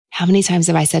How many times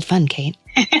have I said fun, Kate?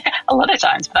 A lot of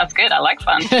times, but that's good. I like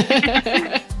fun.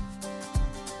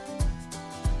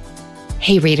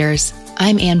 Hey readers,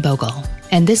 I'm Anne Bogle,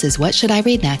 and this is What Should I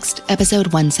Read Next,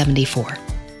 episode 174.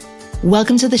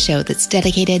 Welcome to the show that's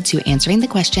dedicated to answering the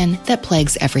question that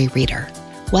plagues every reader.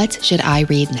 What should I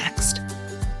read next?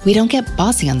 We don't get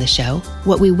bossy on this show.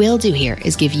 What we will do here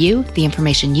is give you the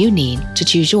information you need to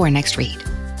choose your next read.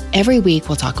 Every week,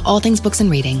 we'll talk all things books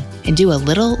and reading and do a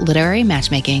little literary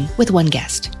matchmaking with one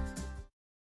guest.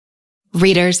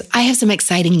 Readers, I have some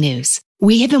exciting news.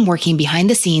 We have been working behind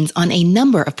the scenes on a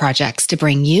number of projects to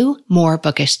bring you more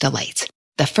bookish delight.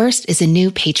 The first is a new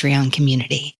Patreon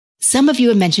community. Some of you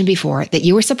have mentioned before that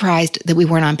you were surprised that we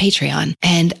weren't on Patreon.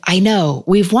 And I know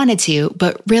we've wanted to,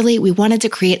 but really we wanted to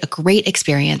create a great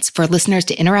experience for listeners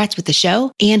to interact with the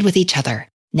show and with each other.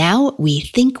 Now we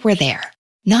think we're there.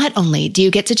 Not only do you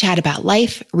get to chat about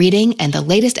life, reading, and the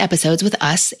latest episodes with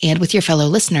us and with your fellow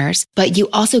listeners, but you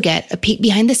also get a peek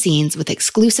behind the scenes with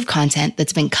exclusive content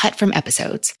that's been cut from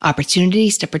episodes,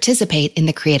 opportunities to participate in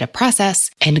the creative process,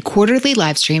 and quarterly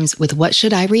live streams with What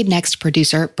Should I Read Next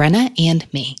producer Brenna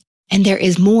and me. And there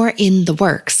is more in the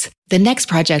works. The next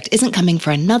project isn't coming for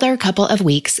another couple of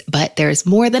weeks, but there's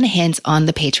more than a hint on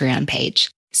the Patreon page.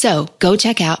 So go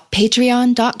check out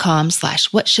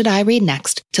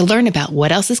patreon.com/whatshouldireadnext to learn about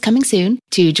what else is coming soon,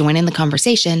 to join in the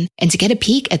conversation, and to get a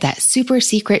peek at that super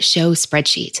secret show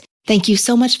spreadsheet. Thank you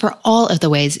so much for all of the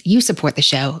ways you support the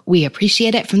show. We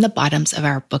appreciate it from the bottoms of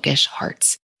our bookish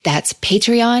hearts. That's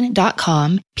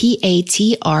patreon.com,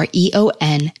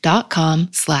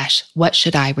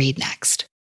 patreon.com/whatshouldireadnext.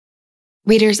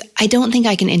 Readers, I don't think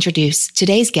I can introduce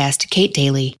today's guest, Kate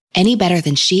Daly, any better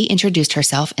than she introduced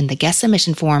herself in the guest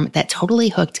submission form that totally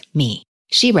hooked me.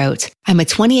 She wrote, I'm a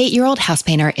 28-year-old house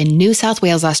painter in New South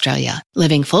Wales, Australia,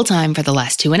 living full-time for the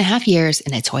last 2.5 years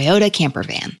in a Toyota camper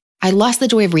van. I lost the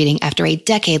joy of reading after a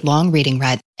decade-long reading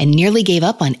rut and nearly gave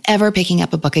up on ever picking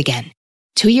up a book again.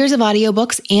 2 years of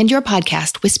audiobooks and your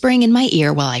podcast whispering in my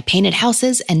ear while I painted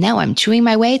houses, and now I'm chewing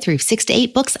my way through 6 to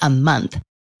 8 books a month.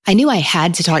 I knew I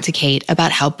had to talk to Kate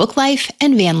about how book life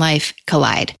and van life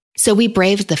collide. So we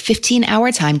braved the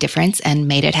 15-hour time difference and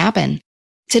made it happen.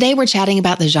 Today we're chatting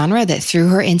about the genre that threw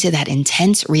her into that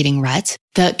intense reading rut,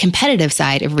 the competitive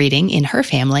side of reading in her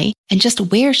family, and just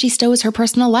where she stows her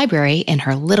personal library in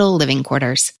her little living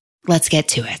quarters. Let's get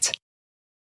to it.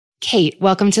 Kate,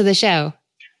 welcome to the show.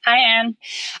 Hi, Anne.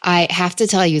 I have to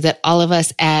tell you that all of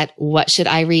us at What Should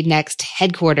I Read Next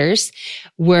headquarters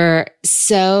were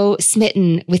so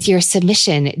smitten with your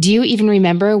submission. Do you even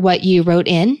remember what you wrote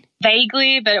in?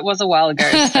 Vaguely, but it was a while ago,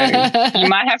 so you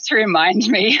might have to remind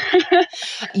me.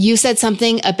 You said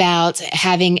something about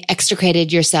having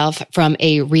extricated yourself from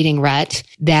a reading rut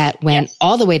that went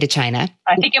all the way to China.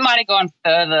 I think it might have gone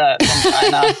further than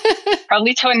China,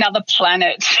 probably to another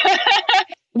planet.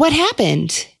 What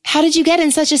happened? How did you get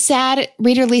in such a sad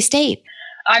readerly state?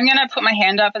 I'm going to put my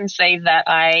hand up and say that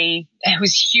I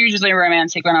was hugely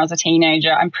romantic when I was a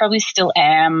teenager. I probably still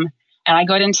am. And I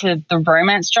got into the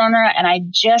romance genre and I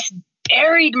just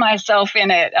buried myself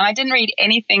in it. And I didn't read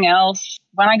anything else.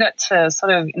 When I got to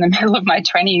sort of in the middle of my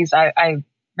 20s, I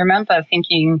remember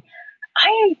thinking,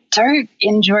 I don't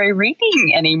enjoy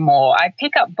reading anymore. I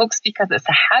pick up books because it's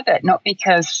a habit, not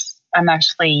because I'm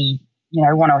actually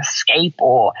want to escape,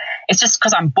 or it's just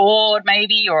because I'm bored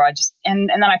maybe, or and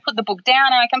then I put the book down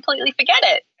and I completely forget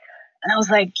it. And I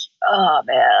was like, oh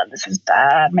man, this is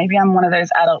bad. Maybe I'm one of those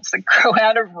adults that grow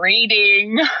out of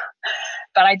reading.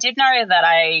 But I did know that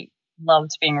I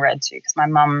loved being read to because my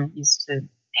mum used to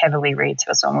heavily read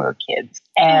to us when we were kids.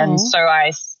 And so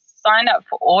I signed up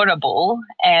for Audible,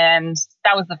 and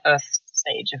that was the first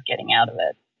stage of getting out of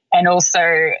it. And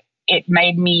also it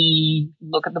made me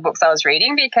look at the books I was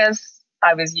reading because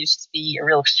I was used to be a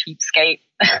real cheapskate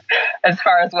as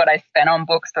far as what I spent on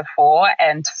books before,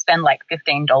 and to spend like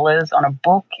 $15 on a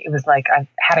book, it was like I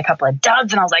had a couple of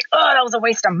duds and I was like, oh, that was a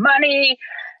waste of money.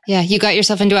 Yeah, you got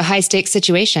yourself into a high stakes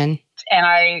situation. And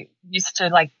I used to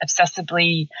like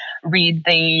obsessively read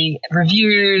the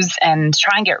reviews and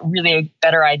try and get really a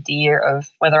better idea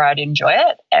of whether I'd enjoy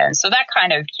it. And so that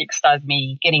kind of kickstarted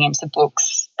me getting into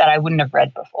books that I wouldn't have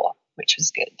read before, which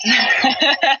was good.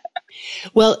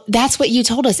 Well, that's what you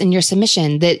told us in your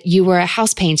submission, that you were a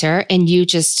house painter and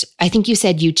I think you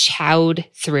said you chowed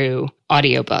through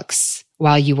audiobooks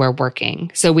while you were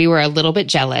working. So we were a little bit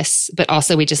jealous, but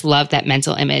also we just loved that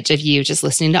mental image of you just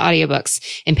listening to audiobooks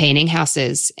and painting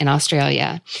houses in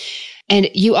Australia. And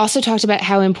you also talked about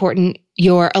how important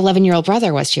your 11-year-old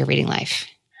brother was to your reading life.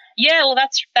 Yeah, well,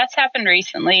 that's happened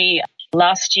recently.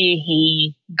 Last year,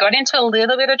 he got into a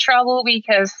little bit of trouble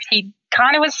because he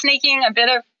kind of was sneaking a bit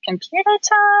of computer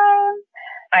time.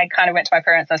 I kind of went to my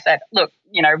parents and I said, look,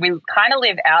 we kind of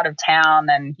live out of town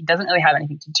and he doesn't really have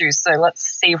anything to do. So let's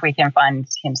see if we can find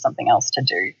him something else to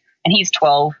do. And he's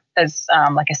 12. There's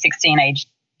like a 16 age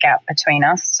gap between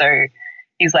us. So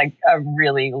he's like a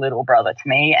really little brother to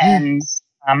me. And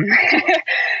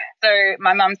so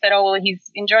my mum said, oh, well,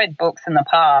 he's enjoyed books in the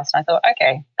past. I thought,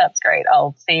 okay, that's great.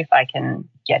 I'll see if I can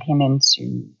get him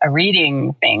into a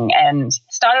reading thing. And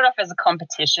started off as a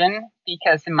competition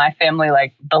because in my family,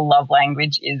 like the love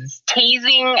language is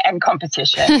teasing and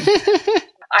competition.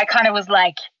 I kind of was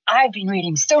like, I've been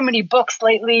reading so many books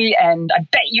lately and I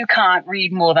bet you can't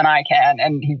read more than I can.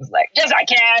 And he was like, yes, I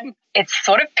can. It's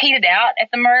sort of petered out at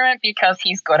the moment because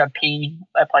he's got a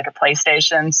like a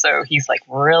PlayStation. So he's like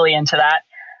really into that.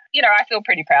 I feel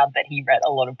pretty proud that he read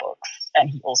a lot of books and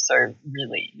he also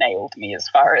really nailed me as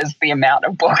far as the amount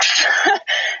of books.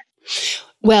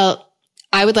 Well,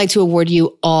 I would like to award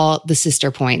you all the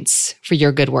sister points for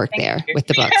your good work with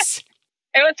the books.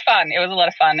 It was fun. It was a lot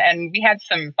of fun. And we had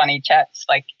some funny chats.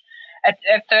 Like at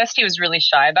first he was really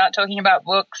shy about talking about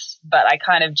books, but I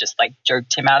kind of just like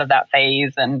joked him out of that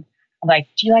phase. And I'm like,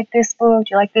 do you like this book?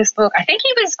 Do you like this book? I think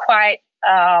he was quite,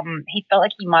 he felt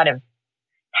like he might have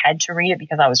had to read it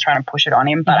because I was trying to push it on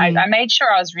him. But I made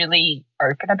sure I was really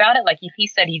open about it. Like if he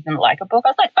said he didn't like a book, I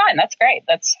was like, fine, that's great.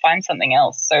 Let's find something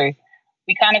else. So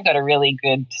we kind of got a really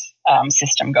good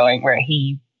system going where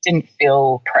he didn't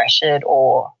feel pressured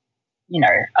or,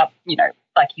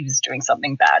 like he was doing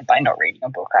something bad by not reading a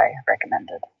book I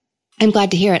recommended. I'm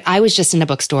glad to hear it. I was just in a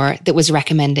bookstore that was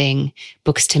recommending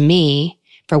books to me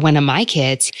for one of my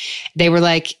kids. They were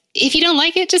like, if you don't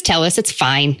like it, just tell us. It's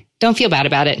fine. Don't feel bad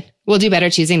about it. We'll do better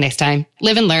choosing next time.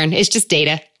 Live and learn. It's just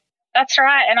data. That's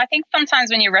right. And I think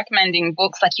sometimes when you're recommending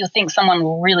books, like you'll think someone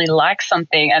will really like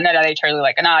something and then they totally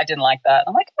like, no, I didn't like that.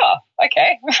 I'm like, oh,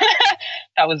 okay.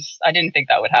 I didn't think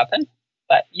that would happen,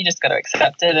 but you just got to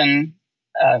accept it and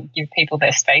give people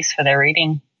their space for their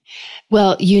reading.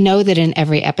 Well, you know that in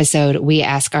every episode, we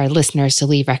ask our listeners to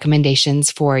leave recommendations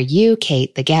for you,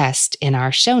 Kate, the guest, in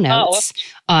our show notes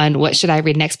on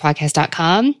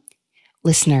whatshouldireadnextpodcast.com.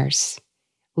 Listeners,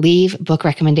 leave book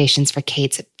recommendations for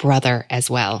Kate's brother as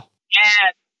well.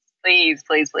 Yes, please,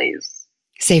 please, please.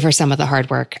 Save her some of the hard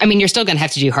work. I mean, you're still going to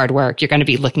have to do hard work. You're going to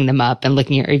be looking them up and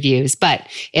looking at reviews, but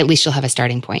at least you'll have a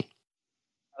starting point.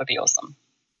 That would be awesome.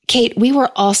 Kate, we were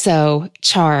also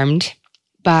charmed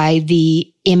by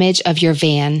the image of your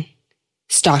van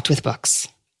stocked with books.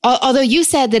 Although you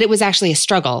said that it was actually a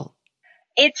struggle.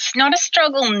 It's not a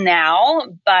struggle now,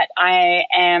 but I've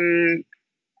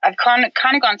kind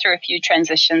of gone through a few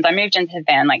transitions. I moved into the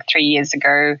van like 3 years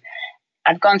ago.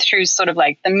 I've gone through sort of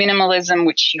like the minimalism,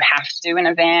 which you have to do in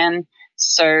a van.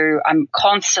 So I'm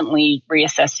constantly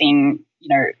reassessing,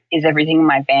 is everything in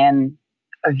my van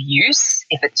of use?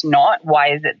 If it's not,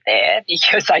 why is it there?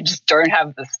 Because I just don't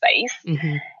have the space.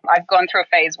 Mm-hmm. I've gone through a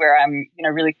phase where I'm,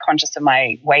 really conscious of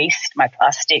my waste, my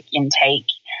plastic intake.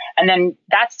 And then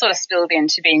that sort of spilled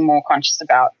into being more conscious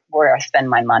about where I spend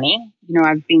my money.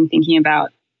 I've been thinking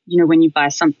about, when you buy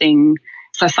something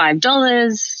for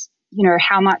 $5,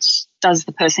 how much does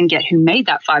the person get who made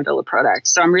that $5 product?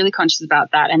 So I'm really conscious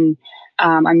about that. And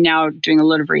I'm now doing a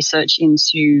lot of research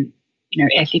into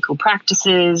ethical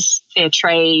practices, fair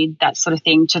trade, that sort of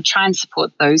thing, to try and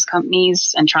support those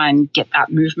companies and try and get that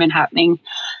movement happening.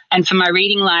 And for my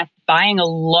reading life, buying a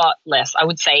lot less. I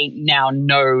would say now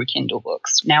no Kindle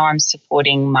books. Now I'm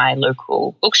supporting my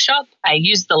local bookshop. I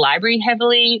use the library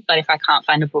heavily, but if I can't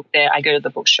find a book there, I go to the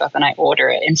bookshop and I order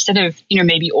it. Instead of,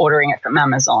 maybe ordering it from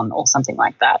Amazon or something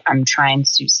like that, I'm trying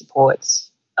to support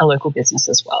a local business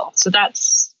as well. So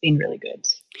that's been really good.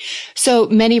 So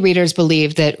many readers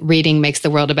believe that reading makes the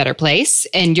world a better place,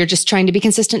 and you're just trying to be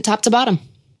consistent top to bottom.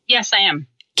 Yes, I am.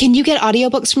 Can you get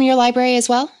audiobooks from your library as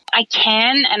well? I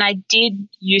can, and I did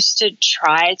used to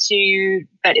try to,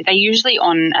 but they're usually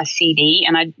on a CD,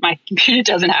 and my computer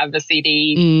doesn't have a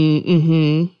CD.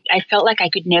 Mm-hmm. I felt like I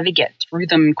could never get through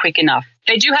them quick enough.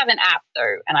 They do have an app,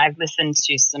 though, and I've listened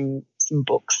to some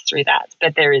books through that,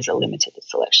 but there is a limited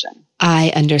selection.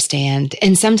 I understand.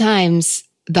 And sometimes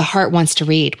the heart wants to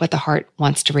read what the heart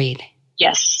wants to read.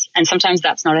 Yes, and sometimes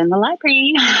that's not in the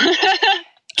library.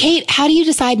 Kate, how do you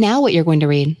decide now what you're going to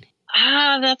read?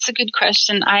 That's a good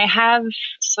question. I have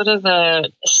sort of a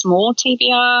small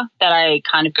TBR that I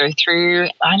kind of go through.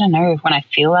 I don't know, when I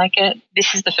feel like it.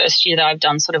 This is the first year that I've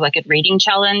done sort of like a reading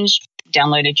challenge.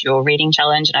 Downloaded your reading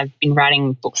challenge and I've been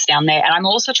writing books down there. And I'm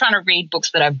also trying to read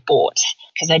books that I've bought,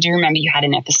 because I do remember you had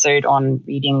an episode on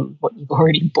reading what you've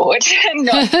already bought and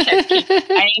not keep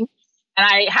buying. And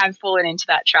I have fallen into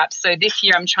that trap. So this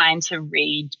year I'm trying to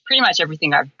read pretty much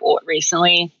everything I've bought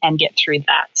recently and get through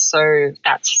that. So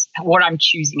that's what I'm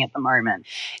choosing at the moment.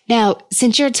 Now,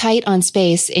 since you're tight on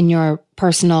space in your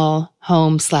personal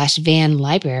home/van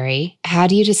library, how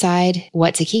do you decide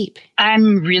what to keep?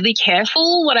 I'm really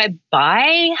careful what I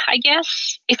buy, I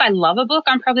guess. If I love a book,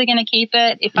 I'm probably going to keep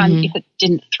it. If it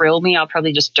didn't thrill me, I'll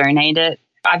probably just donate it.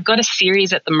 I've got a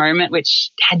series at the moment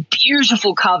which had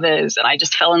beautiful covers and I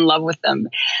just fell in love with them.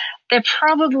 They're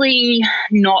probably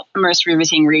not the most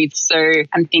riveting reads, so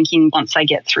I'm thinking once I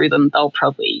get through them, they'll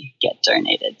probably get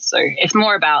donated. So it's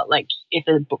more about like if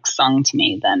a book's sung to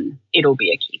me, then it'll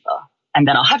be a keeper, and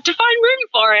then I'll have to find room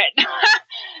for it.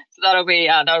 So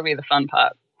that'll be the fun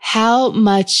part. How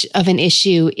much of an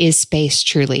issue is space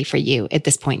truly for you at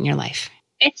this point in your life?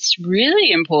 It's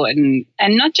really important,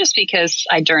 and not just because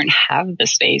I don't have the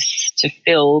space to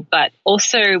fill, but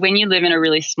also when you live in a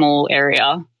really small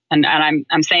area, and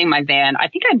I'm saying my van, I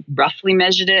think I roughly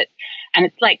measured it, and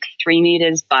it's like 3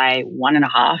 meters by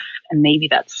 1.5, and maybe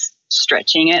that's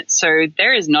stretching it. So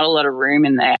there is not a lot of room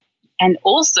in there. And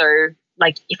also,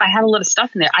 like if I had a lot of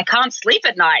stuff in there, I can't sleep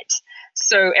at night.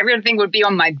 So everything would be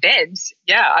on my bed.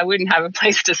 Yeah, I wouldn't have a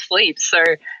place to sleep. So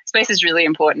space is really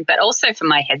important, but also for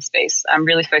my headspace. I'm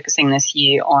really focusing this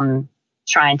year on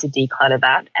trying to declutter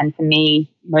that. And for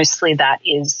me, mostly that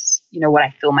is, what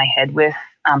I fill my head with,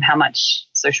 how much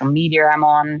social media I'm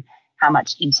on, how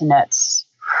much internet,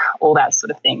 all that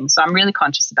sort of thing. So I'm really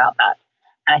conscious about that.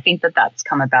 And I think that that's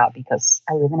come about because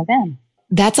I live in a van.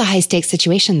 That's a high stakes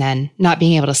situation then, not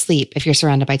being able to sleep if you're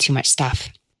surrounded by too much stuff.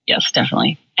 Yes,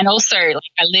 definitely. And also,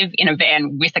 I live in a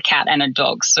van with a cat and a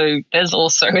dog, so there's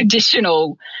also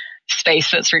additional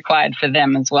space that's required for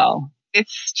them as well.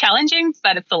 It's challenging,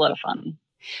 but it's a lot of fun.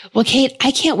 Well, Kate,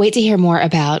 I can't wait to hear more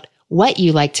about what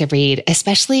you like to read,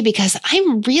 especially because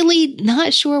I'm really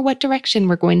not sure what direction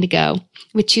we're going to go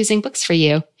with choosing books for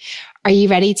you. Are you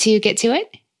ready to get to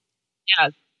it? Yeah,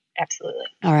 absolutely.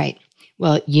 All right.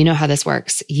 Well, you know how this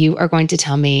works. You are going to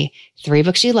tell me 3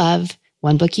 books you love,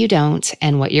 1 book you don't,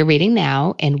 and what you're reading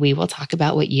now, and we will talk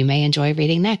about what you may enjoy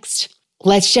reading next.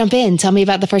 Let's jump in. Tell me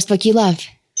about the first book you love.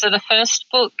 So the first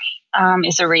book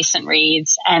is a recent read,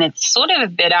 and it's sort of a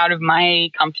bit out of my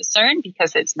comfort zone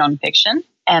because it's nonfiction,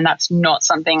 and that's not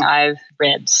something I've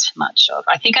read much of.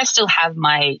 I think I still have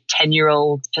my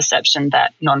 10-year-old perception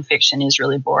that nonfiction is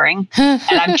really boring, and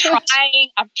I'm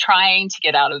trying to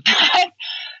get out of that.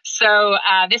 So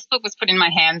this book was put in my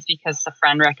hands because a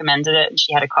friend recommended it and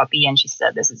she had a copy and she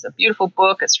said, this is a beautiful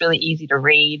book. It's really easy to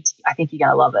read. I think you're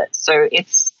going to love it. So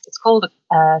it's called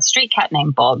A Street Cat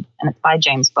Named Bob, and it's by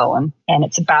James Bowen. And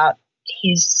it's about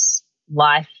his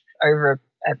life over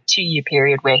a 2-year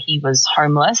period where he was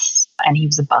homeless and he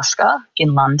was a busker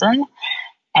in London.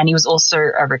 And he was also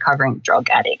a recovering drug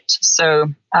addict. So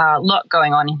a lot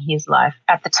going on in his life.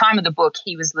 At the time of the book,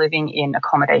 he was living in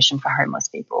accommodation for homeless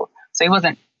people. So he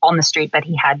wasn't on the street, but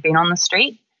he had been on the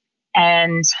street.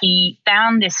 And he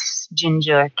found this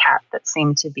ginger cat that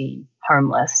seemed to be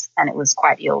homeless and it was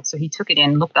quite ill. So he took it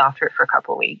in, looked after it for a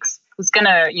couple of weeks. Was going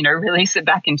to, release it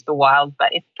back into the wild,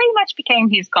 but it pretty much became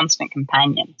his constant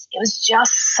companion. It was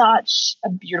just such a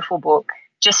beautiful book,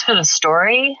 just for the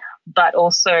story, but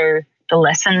also the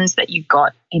lessons that you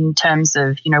got in terms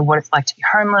of, what it's like to be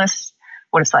homeless,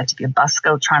 what it's like to be a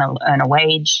busker trying to earn a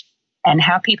wage, and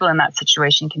how people in that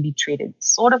situation can be treated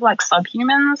sort of like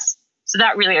subhumans. So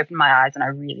that really opened my eyes and I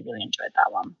really, really enjoyed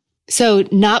that one. So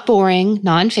not boring,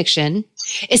 nonfiction.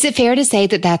 Is it fair to say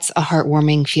that that's a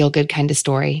heartwarming, feel-good kind of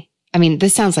story? I mean,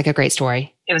 this sounds like a great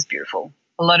story. It was beautiful.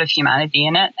 A lot of humanity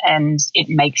in it, and it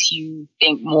makes you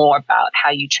think more about how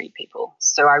you treat people.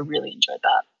 So I really enjoyed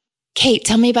that. Kate,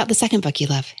 tell me about the second book you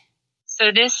love.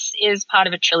 So this is part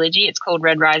of a trilogy. It's called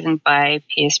Red Rising by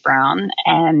Pierce Brown,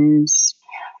 and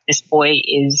this boy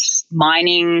is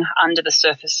mining under the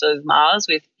surface of Mars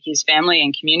with his family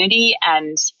and community,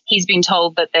 and he's been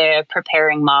told that they're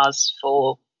preparing Mars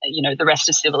for, the rest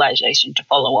of civilization to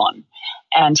follow on.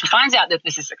 And he finds out that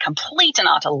this is a complete and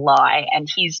utter lie, and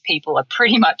his people are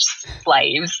pretty much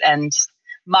slaves, and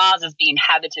Mars has been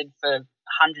inhabited for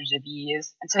hundreds of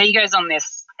years. And so he goes on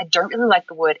this, I don't really like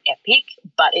the word epic,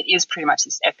 but it is pretty much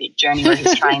this epic journey where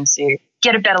he's trying to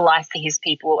get a better life for his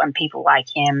people and people like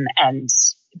him. And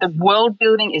the world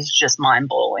building is just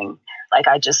mind-blowing. Like,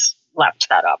 I just lapped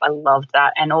that up. I loved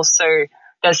that. And also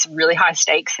there's some really high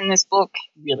stakes in this book.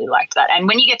 Really liked that. And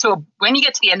when you get to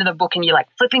the end of the book and you're like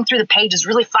flipping through the pages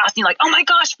really fast and you're like, oh my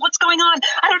gosh, what's going on?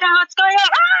 I don't know what's going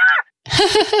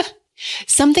on.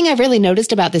 Something I've really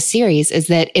noticed about this series is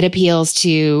that it appeals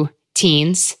to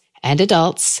teens and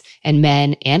adults and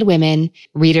men and women,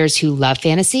 readers who love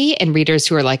fantasy and readers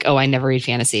who are like, oh, I never read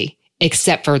fantasy,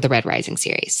 except for the Red Rising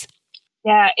series.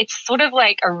 Yeah, it's sort of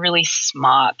like a really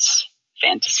smart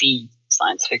fantasy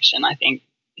science fiction, I think.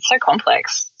 It's so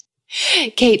complex.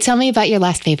 Kate, tell me about your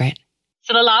last favorite.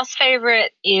 So the last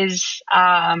favorite is,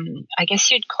 I guess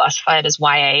you'd classify it as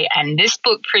YA, and this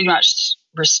book pretty much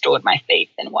restored my faith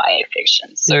in YA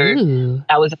fiction. So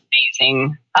that was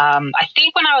amazing. I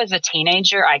think when I was a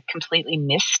teenager, I completely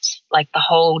missed like the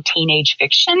whole teenage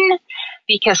fiction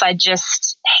because I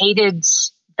just hated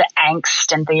the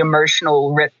angst and the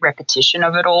emotional repetition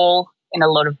of it all in a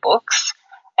lot of books.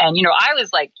 And, you know, I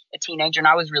was like a teenager and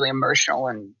I was really emotional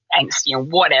and angsty and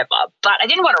whatever, but I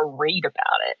didn't want to read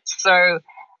about it. So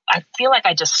I feel like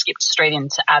I just skipped straight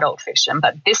into adult fiction.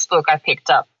 But this book I picked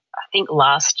up, I think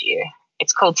last year.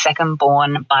 It's called Second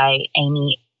Born by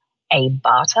Amy A.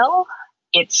 Bartel.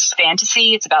 It's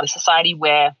fantasy. It's about a society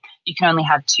where you can only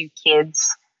have 2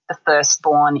 kids. The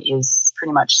firstborn is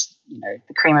pretty much, you know,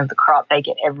 the cream of the crop. They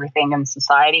get everything in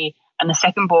society. And the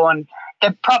secondborn,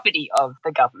 they're property of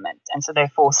the government. And so they're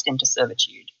forced into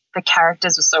servitude. The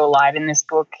characters were so alive in this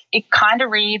book. It kind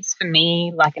of reads for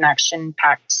me like an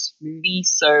action-packed movie.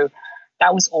 So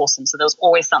that was awesome. So there was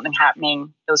always something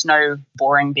happening. There was no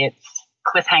boring bits.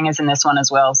 Cliffhangers in this one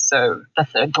as well. So the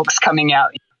 3rd book's coming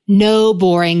out. No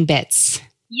boring bits.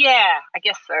 Yeah, I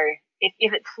guess so.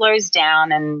 If it slows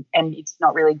down and it's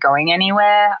not really going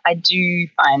anywhere, I do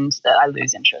find that I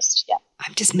lose interest. Yeah.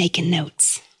 I'm just making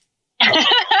notes.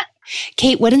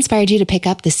 Kate, what inspired you to pick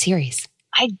up this series?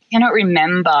 I cannot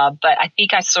remember, but I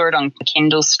think I saw it on the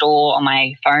Kindle store on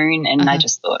my phone and I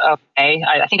just thought, okay,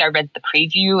 I think I read the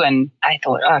preview and I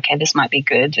thought, okay, this might be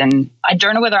good. And I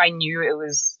don't know whether I knew it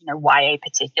was, you know, YA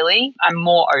particularly. I'm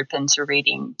more open to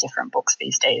reading different books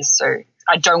these days. So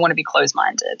I don't want to be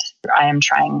closed-minded. I am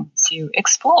trying to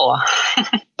explore.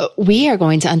 We are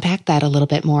going to unpack that a little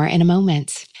bit more in a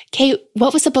moment. Kate,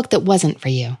 what was the book that wasn't for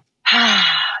you?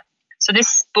 So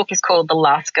this book is called The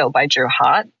Last Girl by Jo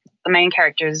Hart. The main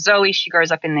character is Zoe. She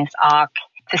grows up in this ARC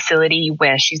facility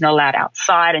where she's not allowed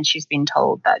outside and she's been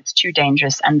told that it's too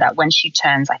dangerous and that when she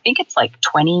turns, I think it's like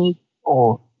 20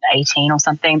 or 18 or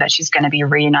something, that she's going to be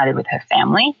reunited with her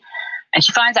family. And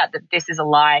she finds out that this is a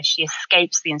lie. She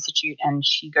escapes the institute and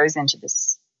she goes into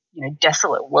this, you know,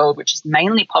 desolate world, which is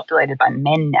mainly populated by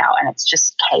men now. And it's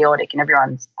just chaotic and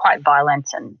everyone's quite violent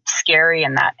and scary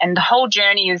and that. And the whole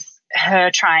journey is her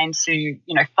trying to, you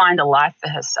know, find a life for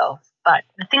herself. But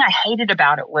the thing I hated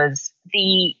about it was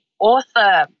the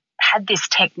author had this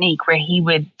technique where he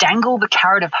would dangle the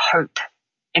carrot of hope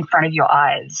in front of your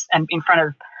eyes and in front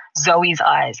of Zoe's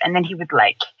eyes. And then he would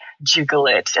like jiggle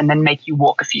it and then make you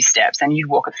walk a few steps and you'd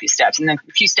walk a few steps. And then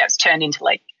a few steps turned into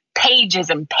like pages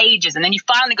and pages. And then you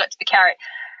finally got to the carrot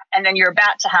and then you're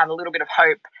about to have a little bit of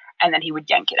hope. And then he would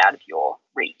yank it out of your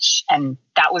reach. And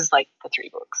that was like the 3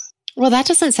 books. Well, that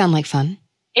doesn't sound like fun.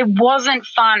 It wasn't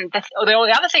fun.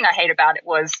 The other thing I hate about it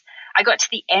was I got to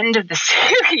the end of the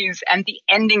series and the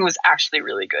ending was actually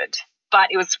really good.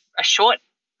 But it was a short,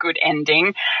 good ending.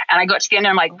 And I got to the end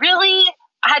and I'm like, really?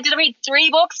 I had to read 3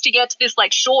 books to get to this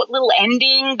like short little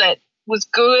ending that was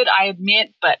good, I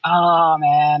admit. But, oh,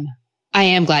 man. I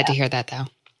am glad to hear that, though.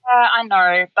 I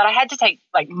know. But I had to take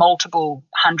like multiple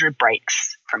 100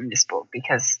 breaks from this book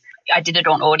because I did it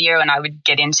on audio and I would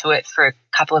get into it for a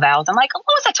couple of hours. I'm like, what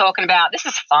was I talking about? This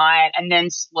is fine. And then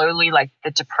slowly like the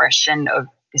depression of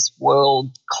this world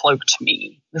cloaked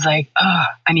me. It was like, oh,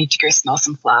 I need to go smell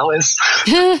some flowers.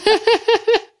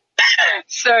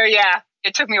 So yeah,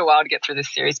 it took me a while to get through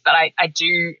this series, but I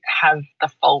do have the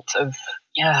fault of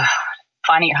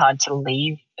finding it hard to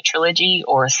leave a trilogy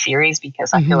or a series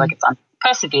because I feel like it's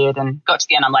persevered and got to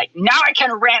the end. I'm like, now I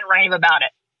can rant rave about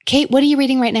it. Kate, what are you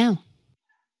reading right now?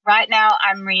 Right now,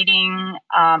 I'm reading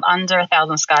Under a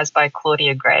Thousand Skies by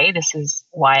Claudia Gray. This is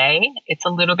YA. It's a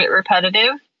little bit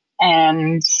repetitive.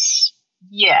 And,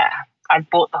 yeah, I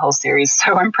bought the whole series,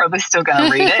 so I'm probably still going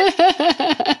to read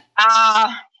it.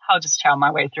 I'll just chow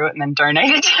my way through it and then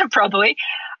donate it, probably.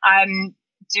 I'm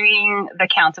doing The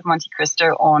Count of Monte Cristo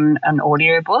on an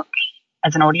audiobook,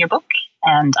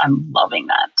 and I'm loving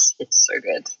that. It's so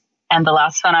good. And the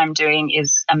last one I'm doing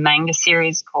is a manga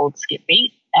series called Skip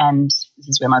Beat. And this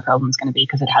is where my problem's going to be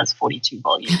because it has 42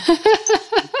 volumes.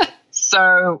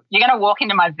 So you're going to walk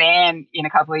into my van in a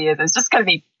couple of years. It's just going to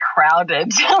be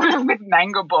crowded with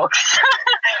manga books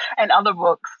and other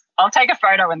books. I'll take a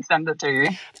photo and send it to you.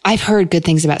 I've heard good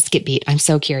things about Skip Beat. I'm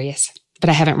so curious, but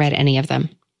I haven't read any of them.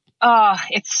 Oh,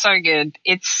 it's so good.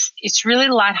 It's really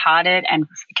lighthearted and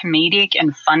comedic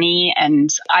and funny. And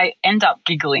I end up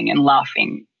giggling and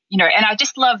laughing, and I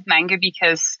just love manga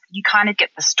because you kind of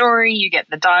get the story, you get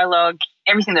the dialogue,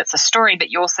 everything that's a story, but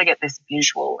you also get this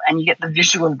visual, and you get the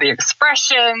visual of the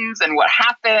expressions and what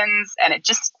happens, and it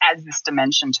just adds this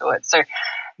dimension to it. So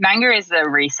manga is a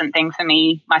recent thing for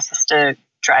me. My sister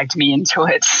dragged me into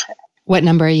it. What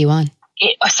number are you on?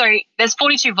 So there's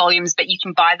 42 volumes, but you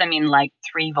can buy them in like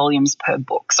 3 volumes per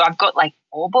book. So I've got like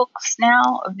 4 books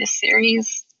now of this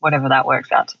series, whatever that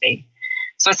works out to be.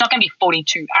 So it's not going to be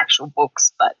 42 actual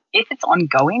books, but if it's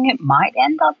ongoing, it might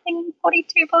end up being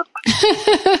 42 books.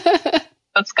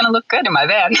 That's going to look good in my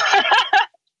van.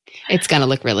 It's going to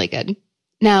look really good.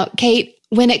 Now, Kate,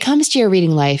 when it comes to your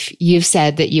reading life, you've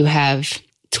said that you have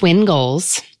twin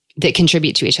goals that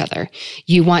contribute to each other.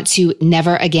 You want to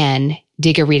never again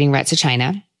dig a reading rut to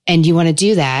China, and you want to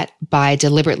do that by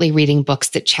deliberately reading books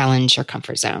that challenge your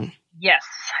comfort zone. Yes,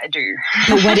 I do.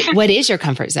 But what is your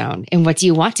comfort zone, and what do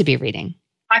you want to be reading?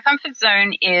 My comfort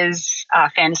zone is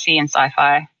fantasy and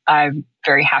sci-fi. I'm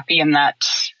very happy in that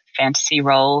fantasy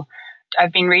role.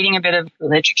 I've been reading a bit of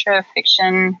literature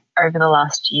fiction over the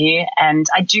last year, and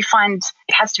I do find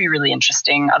it has to be really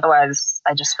interesting. Otherwise,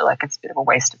 I just feel like it's a bit of a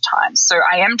waste of time. So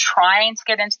I am trying to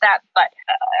get into that, but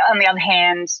on the other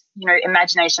hand,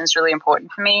 imagination is really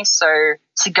important for me. So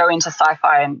to go into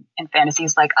sci-fi and fantasy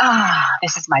is like,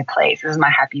 this is my place. This is my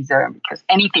happy zone because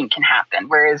anything can happen.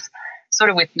 Whereas sort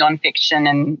of with nonfiction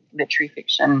and literary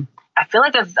fiction, I feel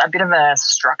like there's a bit of a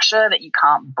structure that you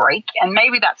can't break. And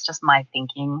maybe that's just my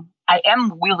thinking. I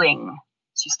am willing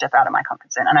to step out of my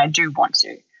comfort zone, and I do want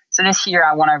to. So this year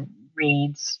I want to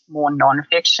read more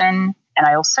nonfiction, and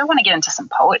I also want to get into some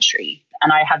poetry,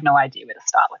 and I have no idea where to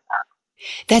start with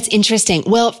that. That's interesting.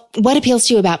 Well, what appeals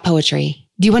to you about poetry?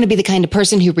 Do you want to be the kind of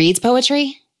person who reads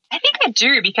poetry? I think I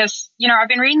do because, I've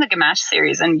been reading the Gamache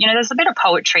series and, there's a bit of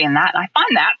poetry in that. And I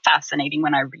find that fascinating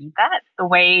when I read that, the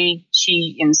way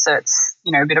she inserts,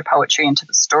 a bit of poetry into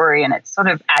the story, and it sort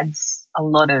of adds a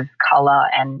lot of color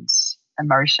and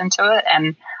emotion to it.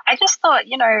 And I just thought,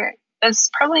 there's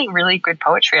probably really good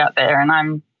poetry out there.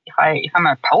 And if I'm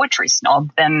a poetry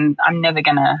snob, then I'm never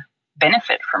going to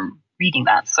benefit from reading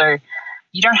that. So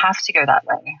you don't have to go that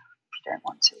way if you don't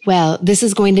want to. Well, this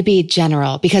is going to be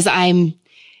general because I'm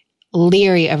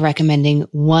leery of recommending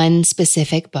one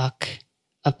specific book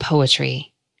of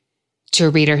poetry to a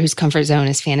reader whose comfort zone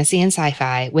is fantasy and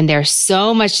sci-fi when there's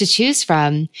so much to choose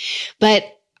from. But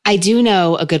I do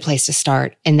know a good place to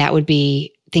start, and that would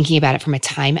be thinking about it from a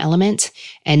time element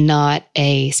and not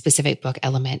a specific book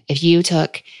element. If you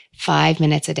took 5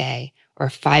 minutes a day or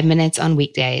 5 minutes on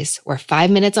weekdays or 5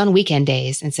 minutes on weekend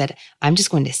days and said, I'm just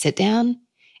going to sit down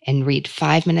and read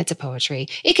 5 minutes of poetry.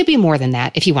 It could be more than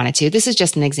that if you wanted to. This is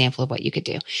just an example of what you could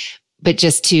do. But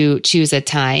just to choose a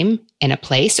time and a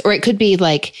place, or it could be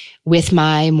like with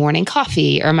my morning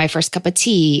coffee or my first cup of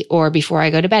tea or before I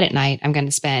go to bed at night, I'm going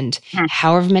to spend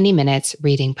however many minutes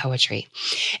reading poetry.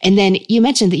 And then you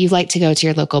mentioned that you like to go to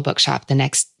your local bookshop the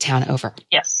next town over.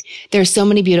 Yes. There's so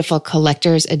many beautiful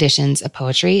collector's editions of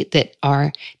poetry that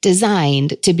are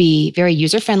designed to be very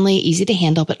user-friendly, easy to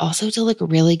handle, but also to look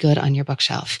really good on your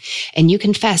bookshelf. And you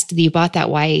confessed that you bought that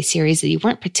YA series that you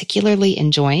weren't particularly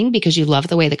enjoying because you loved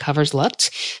the way the covers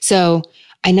looked. So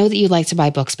I know that you like to buy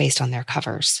books based on their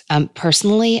covers.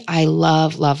 Personally, I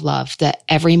love the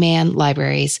Everyman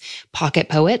Libraries Pocket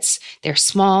Poets. They're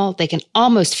small. They can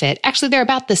almost fit. Actually, they're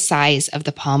about the size of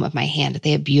the palm of my hand.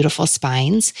 They have beautiful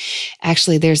spines.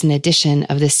 Actually, there's an edition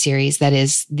of this series that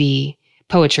is the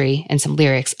poetry and some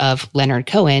lyrics of Leonard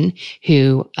Cohen,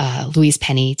 who Louise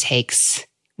Penny takes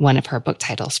one of her book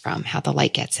titles from, How the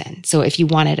Light Gets In. So if you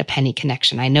wanted a Penny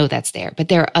connection, I know that's there, but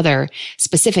there are other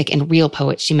specific and real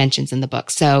poets she mentions in the book.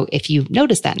 So if you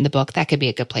notice that in the book, that could be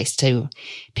a good place to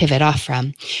pivot off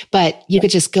from. But you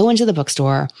could just go into the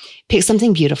bookstore, pick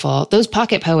something beautiful. Those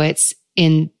pocket poets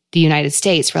in the United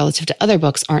States relative to other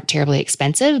books aren't terribly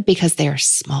expensive because they're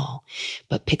small,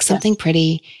 but pick something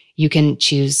pretty. You can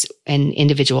choose an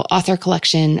individual author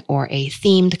collection or a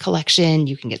themed collection.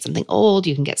 You can get something old.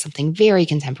 You can get something very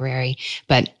contemporary,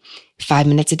 but 5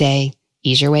 minutes a day,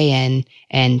 ease your way in.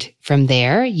 And from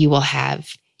there, you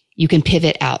can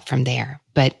pivot out from there,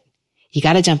 but you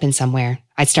got to jump in somewhere.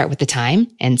 I'd start with the time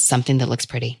and something that looks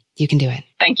pretty. You can do it.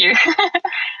 Thank you.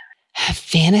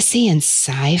 Fantasy and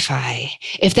sci-fi.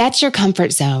 If that's your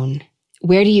comfort zone,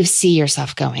 where do you see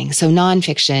yourself going? So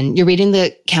nonfiction, you're reading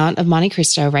The Count of Monte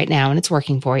Cristo right now and it's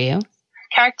working for you.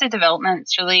 Character development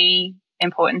is really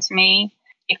important to me.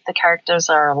 If the characters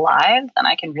are alive, then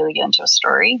I can really get into a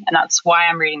story. And that's why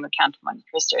I'm reading The Count of Monte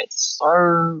Cristo. It's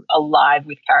so alive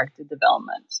with character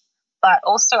development. But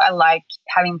also I like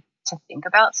having to think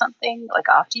about something. Like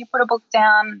after you put a book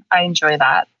down, I enjoy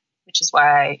that. which is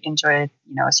why I enjoyed,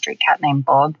 A Street Cat Named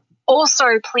Bob. Also,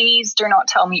 please do not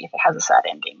tell me if it has a sad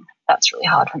ending. That's really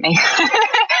hard for me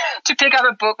to pick up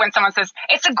a book when someone says,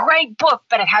 it's a great book,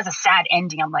 but it has a sad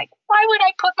ending. I'm like, why would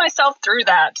I put myself through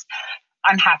that?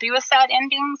 I'm happy with sad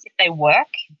endings if they work,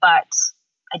 but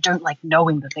I don't like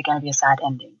knowing that they're going to be a sad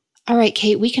ending. All right,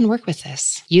 Kate, we can work with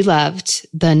this. You loved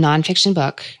the nonfiction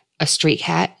book, A Street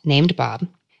Cat Named Bob,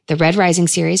 the Red Rising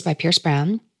series by Pierce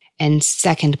Brown, and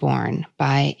Second Born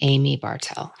by Amy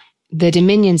Bartell. The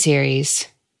Dominion series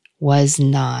was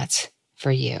not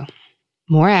for you.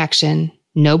 More action,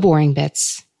 no boring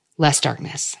bits, less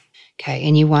darkness. Okay,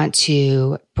 and you want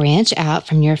to branch out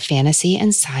from your fantasy and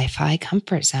sci-fi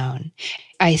comfort zone.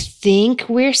 I think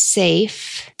we're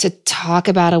safe to talk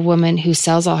about a woman who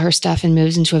sells all her stuff and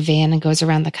moves into a van and goes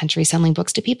around the country selling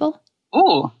books to people.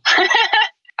 Ooh,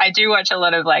 I do watch a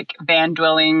lot of van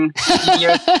dwelling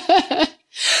videos.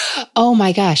 Oh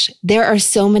my gosh. There are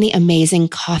so many amazing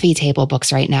coffee table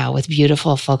books right now with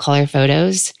beautiful full color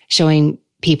photos showing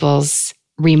people's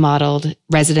remodeled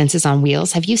residences on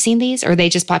wheels. Have you seen these? Or are they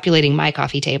just populating my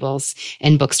coffee tables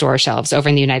and bookstore shelves over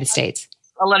in the United States?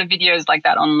 A lot of videos like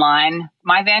that online.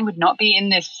 My van would not be in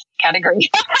this category.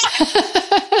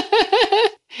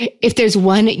 If there's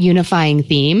one unifying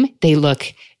theme, they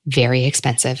look very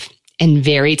expensive and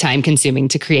very time consuming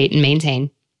to create and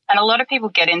maintain. And a lot of people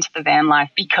get into the van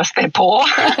life because they're poor.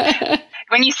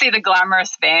 When you see the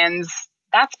glamorous vans,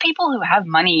 that's people who have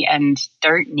money and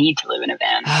don't need to live in a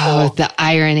van. Oh, the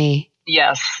irony.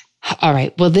 Yes. All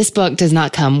right. Well, this book does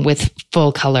not come with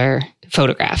full color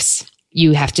photographs.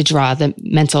 You have to draw the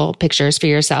mental pictures for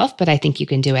yourself, but I think you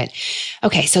can do it.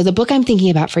 Okay. So the book I'm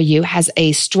thinking about for you has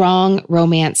a strong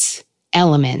romance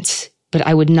element, but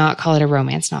I would not call it a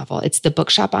romance novel. It's The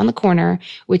Bookshop on the Corner,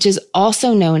 which is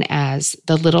also known as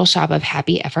The Little Shop of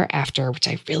Happy Ever After, which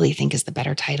I really think is the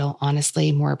better title,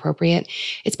 honestly, more appropriate.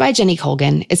 It's by Jenny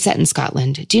Colgan. It's set in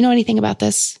Scotland. Do you know anything about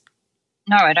this?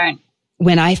 No, I don't.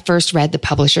 When I first read the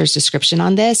publisher's description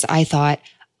on this, I thought,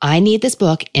 I need this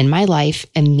book in my life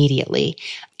immediately.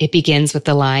 It begins with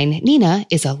the line, Nina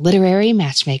is a literary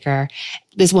matchmaker.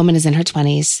 This woman is in her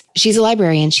 20s. She's a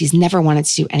librarian. She's never wanted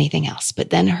to do anything else. But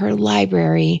then her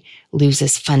library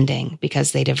loses funding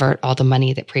because they divert all the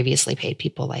money that previously paid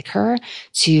people like her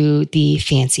to the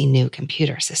fancy new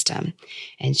computer system.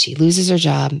 And she loses her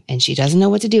job and she doesn't know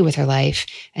what to do with her life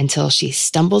until she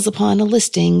stumbles upon a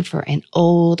listing for an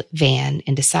old van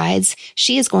and decides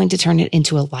she is going to turn it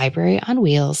into a library on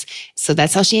wheels. So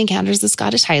that's how she encounters the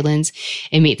Scottish Highlands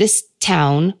and meet this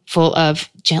town full of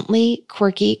gently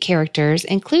quirky characters,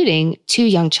 including two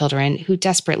young children who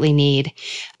desperately need,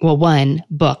 well, one,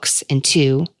 books, and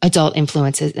two, adult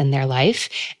influences in their life.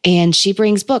 And she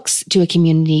brings books to a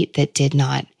community that did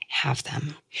not have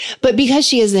them. But because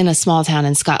she is in a small town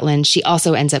in Scotland, she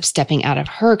also ends up stepping out of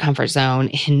her comfort zone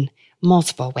in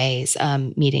multiple ways,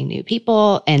 meeting new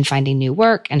people and finding new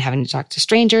work and having to talk to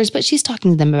strangers, but she's talking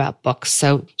to them about books.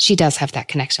 So she does have that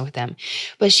connection with them.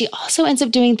 But she also ends up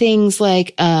doing things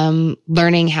like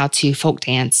learning how to folk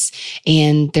dance.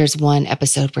 And there's one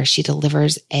episode where she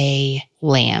delivers a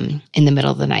lamb in the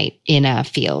middle of the night in a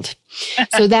field.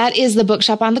 So that is The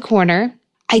Bookshop on the Corner.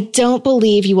 I don't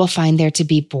believe you will find there to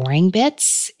be boring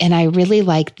bits. And I really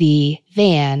like the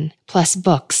van plus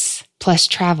books plus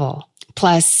travel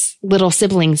plus little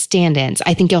sibling stand-ins.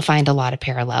 I think you'll find a lot of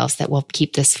parallels that will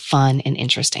keep this fun and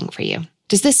interesting for you.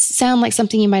 Does this sound like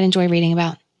something you might enjoy reading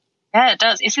about? Yeah, it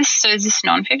does. Is this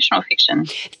nonfiction or fiction?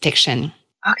 Fiction.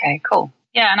 Okay, cool.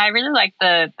 Yeah, and I really like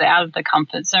the out of the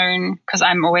comfort zone because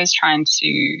I'm always trying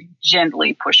to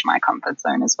gently push my comfort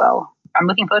zone as well. I'm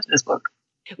looking forward to this book.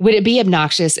 Would it be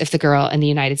obnoxious if the girl in the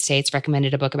United States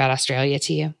recommended a book about Australia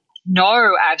to you?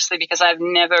 No, actually, because I've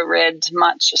never read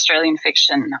much Australian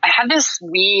fiction. I have this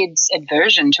weird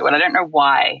aversion to it. I don't know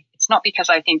why. It's not because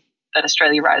I think that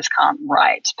Australian writers can't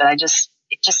write, but it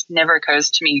just never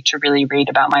occurs to me to really read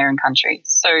about my own country.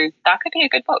 So that could be a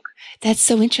good book. That's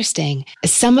so interesting.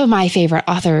 Some of my favorite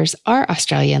authors are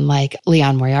Australian, like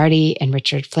Leon Moriarty and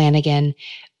Richard Flanagan,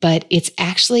 but it's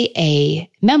actually a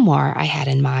memoir I had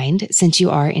in mind since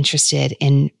you are interested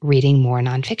in reading more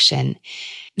nonfiction.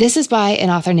 This is by an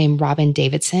author named Robin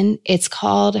Davidson. It's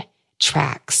called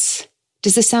Tracks.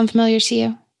 Does this sound familiar to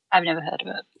you? I've never heard of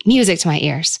it. Music to my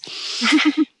ears.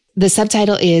 The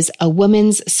subtitle is A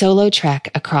Woman's Solo Trek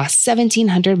Across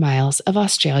 1,700 Miles of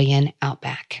Australian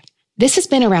Outback. This has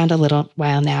been around a little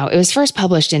while now. It was first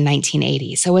published in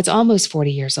 1980, so it's almost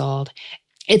 40 years old.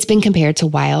 It's been compared to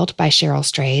Wild by Cheryl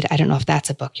Strayed. I don't know if that's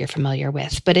a book you're familiar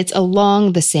with, but it's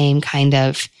along the same kind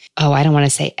of, I don't want to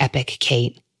say epic,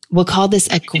 Kate. We'll call this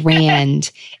a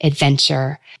grand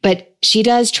adventure. But she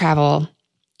does travel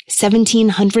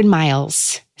 1,700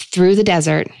 miles through the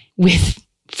desert with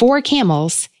 4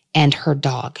 camels and her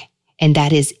dog. And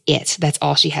that is it. That's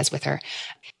all she has with her.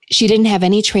 She didn't have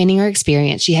any training or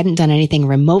experience. She hadn't done anything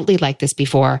remotely like this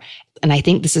before. And I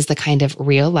think this is the kind of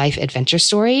real life adventure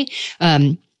story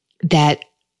that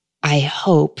I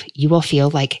hope you will feel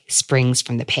like springs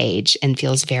from the page and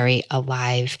feels very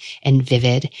alive and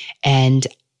vivid. And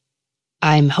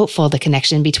I'm hopeful the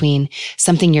connection between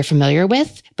something you're familiar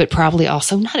with, but probably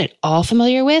also not at all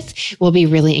familiar with, will be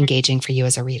really engaging for you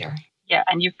as a reader. Yeah,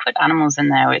 and you've put animals in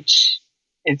there, which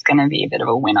is going to be a bit of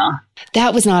a winner.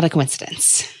 That was not a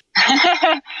coincidence.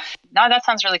 No, that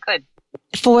sounds really good.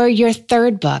 For your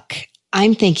third book,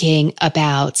 I'm thinking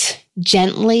about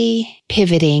gently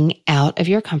pivoting out of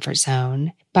your comfort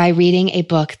zone by reading a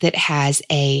book that has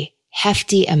a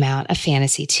hefty amount of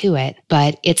fantasy to it,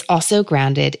 but it's also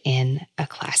grounded in a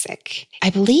classic. I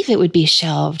believe it would be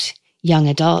shelved young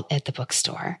adult at the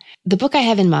bookstore. The book I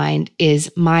have in mind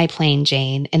is My Plain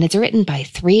Jane, and it's written by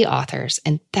 3 authors,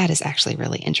 and that is actually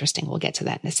really interesting. We'll get to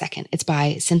that in a second. It's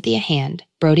by Cynthia Hand,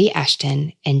 Brody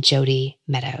Ashton, and Jodi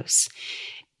Meadows.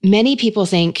 Many people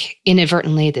think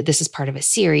inadvertently that this is part of a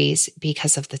series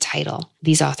because of the title.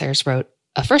 These authors wrote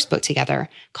a first book together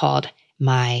called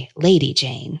My Lady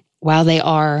Jane. While they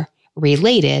are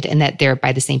related in that they're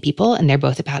by the same people and they're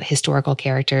both about historical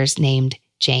characters named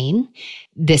Jane,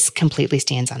 this completely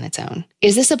stands on its own.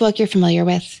 Is this a book you're familiar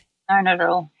with? No, not at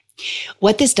all.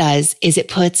 What this does is it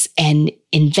puts an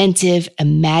inventive,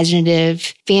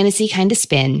 imaginative, fantasy kind of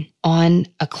spin on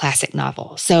a classic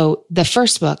novel. So the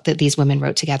first book that these women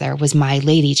wrote together was My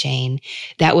Lady Jane.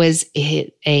 That was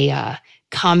a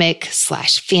comic /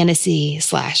 fantasy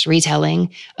 /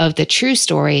 retelling of the true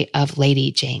story of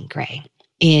Lady Jane Grey.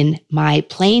 In My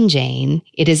Plain Jane,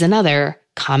 it is another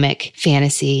comic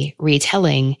fantasy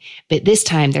retelling, but this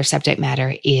time their subject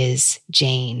matter is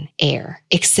Jane Eyre,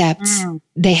 except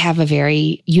they have a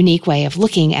very unique way of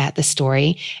looking at the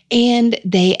story and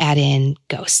they add in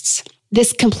ghosts.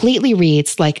 This completely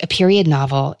reads like a period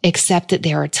novel, except that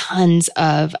there are tons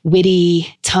of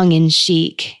witty,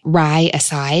 tongue-in-cheek, wry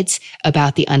asides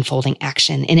about the unfolding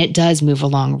action. And it does move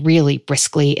along really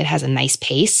briskly. It has a nice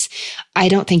pace. I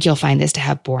don't think you'll find this to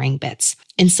have boring bits.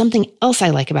 And something else I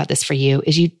like about this for you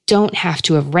is you don't have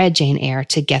to have read Jane Eyre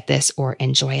to get this or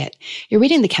enjoy it. You're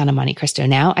reading The Count of Monte Cristo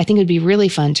now. I think it would be really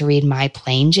fun to read My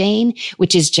Plain Jane,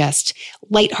 which is just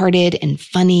lighthearted and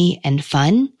funny and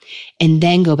fun, and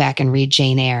then go back and read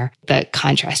Jane Eyre. The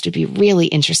contrast would be really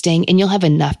interesting, and you'll have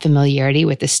enough familiarity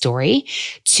with the story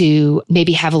to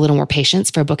maybe have a little more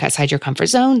patience for a book outside your comfort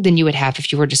zone than you would have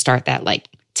if you were to start that like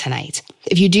tonight.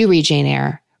 If you do read Jane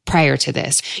Eyre prior to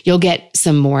this, you'll get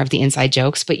some more of the inside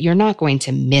jokes, but you're not going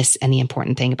to miss any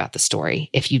important thing about the story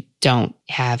if you don't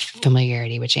have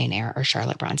familiarity with Jane Eyre or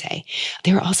Charlotte Bronte.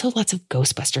 There are also lots of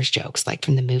Ghostbusters jokes, like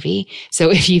from the movie.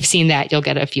 So if you've seen that, you'll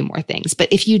get a few more things.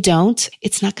 But if you don't,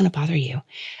 it's not going to bother you.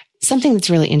 Something that's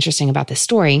really interesting about this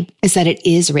story is that it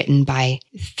is written by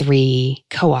 3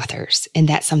 co-authors, and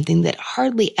that's something that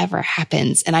hardly ever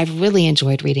happens. And I've really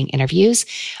enjoyed reading interviews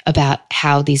about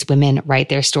how these women write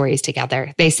their stories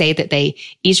together. They say that they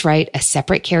each write a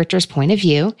separate character's point of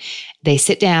view. They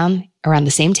sit down around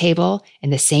the same table in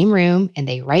the same room and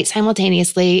they write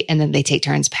simultaneously, and then they take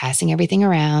turns passing everything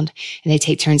around and they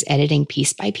take turns editing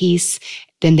piece by piece.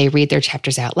 Then they read their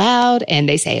chapters out loud and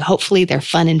they say, hopefully they're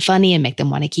fun and funny and make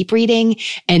them want to keep reading.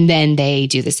 And then they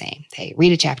do the same. They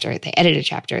read a chapter, they edit a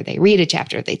chapter, they read a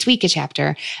chapter, they tweak a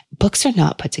chapter. Books are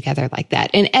not put together like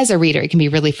that. And as a reader, it can be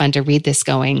really fun to read this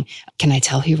going, can I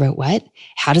tell who wrote what?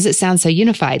 How does it sound so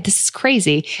unified? This is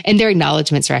crazy. And their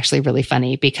acknowledgments are actually really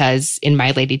funny because in My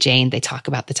Lady Jane, they talk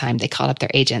about the time they called up their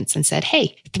agents and said,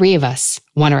 hey, 3 of us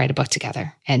want to write a book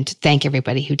together, and thank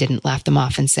everybody who didn't laugh them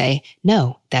off and say,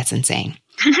 no, that's insane.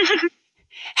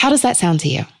 How does that sound to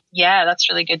you? Yeah, that's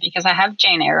really good because I have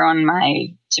Jane Eyre on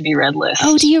my to-be-read list.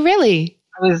 Oh, do you really?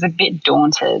 I was a bit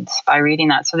daunted by reading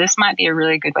that, so this might be a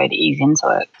really good way to ease into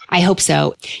it. I hope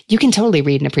so. You can totally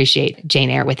read and appreciate Jane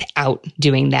Eyre without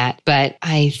doing that, but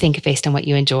I think based on what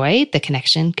you enjoy, the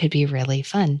connection could be really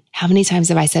fun. How many times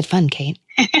have I said fun, Kate?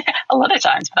 A lot of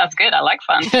times, but that's good. I like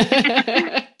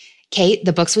fun. Kate,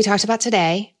 the books we talked about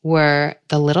today were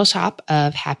The Little Shop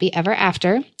of Happy Ever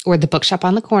After, or The Bookshop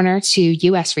on the Corner to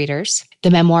U.S. readers, the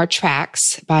memoir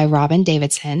Tracks by Robin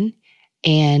Davidson,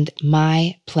 and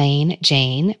My Plain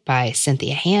Jane by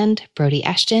Cynthia Hand, Brody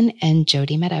Ashton, and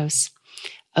Jodi Meadows.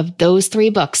 Of those 3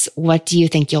 books, what do you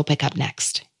think you'll pick up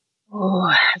next?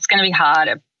 Oh, it's going to be hard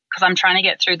because I'm trying to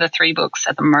get through the 3 books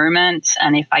at the moment.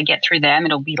 And if I get through them,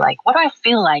 it'll be like, what do I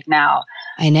feel like now?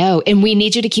 I know. And we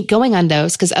need you to keep going on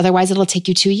those because otherwise it'll take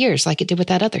you 2 years like it did with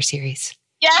that other series.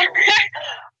 Yeah.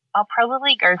 I'll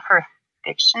probably go for a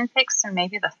fiction pick, so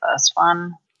maybe the first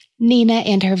one. Nina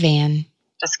and her van.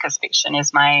 Just because fiction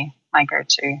is my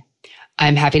go-to.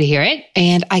 I'm happy to hear it,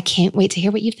 and I can't wait to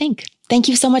hear what you think. Thank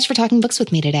you so much for talking books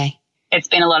with me today. It's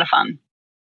been a lot of fun.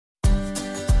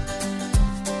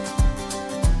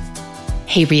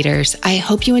 Hey readers, I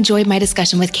hope you enjoyed my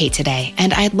discussion with Kate today,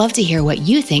 and I'd love to hear what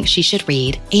you think she should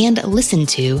read and listen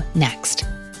to next.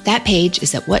 That page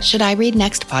is at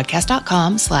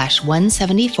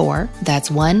whatshouldireadnextpodcast.com/174.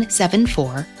 That's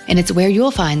 174. And it's where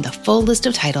you'll find the full list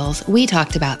of titles we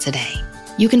talked about today.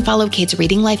 You can follow Kate's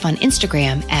reading life on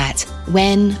Instagram at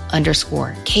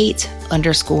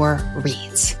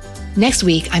when_Kate_reads. Next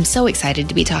week, I'm so excited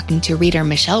to be talking to reader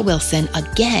Michelle Wilson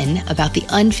again about the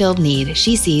unfilled need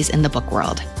she sees in the book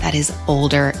world. That is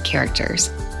older characters.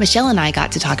 Michelle and I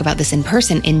got to talk about this in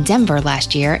person in Denver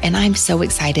last year, and I'm so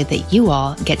excited that you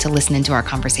all get to listen into our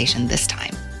conversation this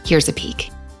time. Here's a peek.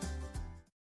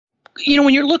 You know,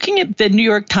 when you're looking at the New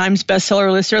York Times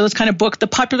bestseller list or those kind of books, the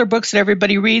popular books that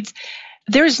everybody reads,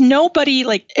 there's nobody,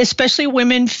 like, especially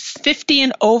women 50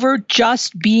 and over,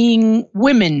 just being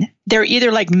women. They're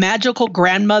either like magical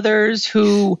grandmothers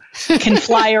who can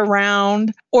fly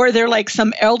around, or they're like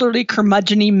some elderly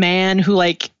curmudgeon-y man who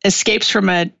like escapes from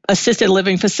an assisted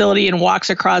living facility and walks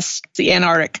across the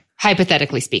Antarctic.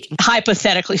 Hypothetically speaking.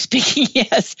 Hypothetically speaking,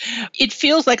 yes. It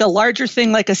feels like a larger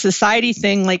thing, like a society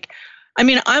thing. Like, I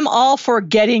mean, I'm all for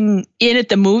getting in at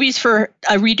the movies for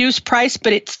a reduced price,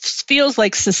 but it feels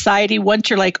like society, once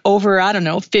you're like over,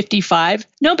 55,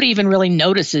 nobody even really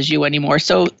notices you anymore.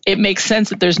 So it makes sense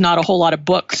that there's not a whole lot of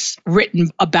books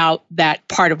written about that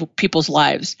part of people's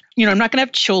lives. You know, I'm not going to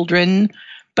have children,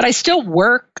 but I still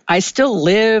work, I still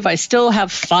live, I still have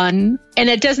fun. And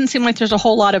it doesn't seem like there's a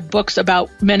whole lot of books about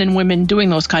men and women doing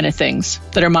those kind of things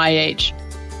that are my age.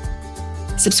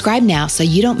 Subscribe now so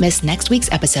you don't miss next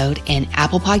week's episode in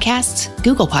Apple Podcasts,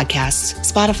 Google Podcasts,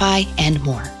 Spotify, and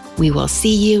more. We will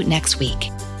see you next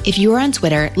week. If you are on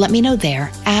Twitter, let me know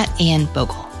there at Anne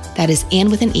Bogel. That is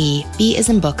Anne with an E, B as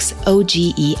in books,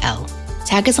 OGEL.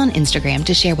 Tag us on Instagram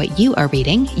to share what you are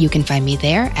reading. You can find me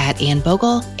there at Anne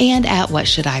Bogel and at What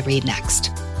Should I Read Next.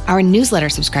 Our newsletter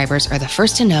subscribers are the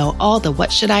first to know all the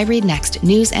What Should I Read Next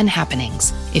news and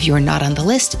happenings. If you are not on the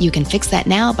list, you can fix that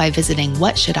now by visiting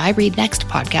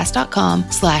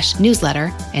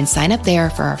whatshouldireadnextpodcast.com/newsletter and sign up there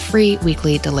for our free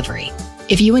weekly delivery.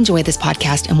 If you enjoy this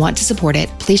podcast and want to support it,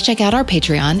 please check out our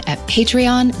Patreon at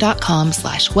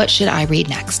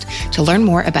patreon.com/whatshouldireadnext to learn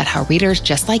more about how readers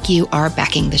just like you are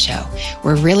backing the show.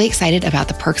 We're really excited about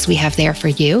the perks we have there for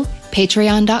you.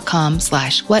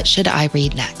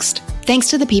 Patreon.com/whatshouldireadnext. Thanks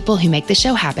to the people who make the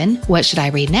show happen. What Should I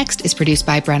Read Next is produced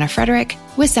by Brenna Frederick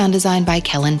with sound design by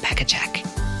Kellen Pekacek.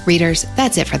 Readers,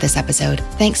 that's it for this episode.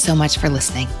 Thanks so much for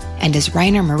listening. And as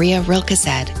Rainer Maria Rilke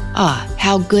said,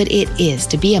 how good it is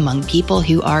to be among people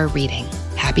who are reading.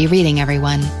 Happy reading,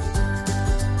 everyone.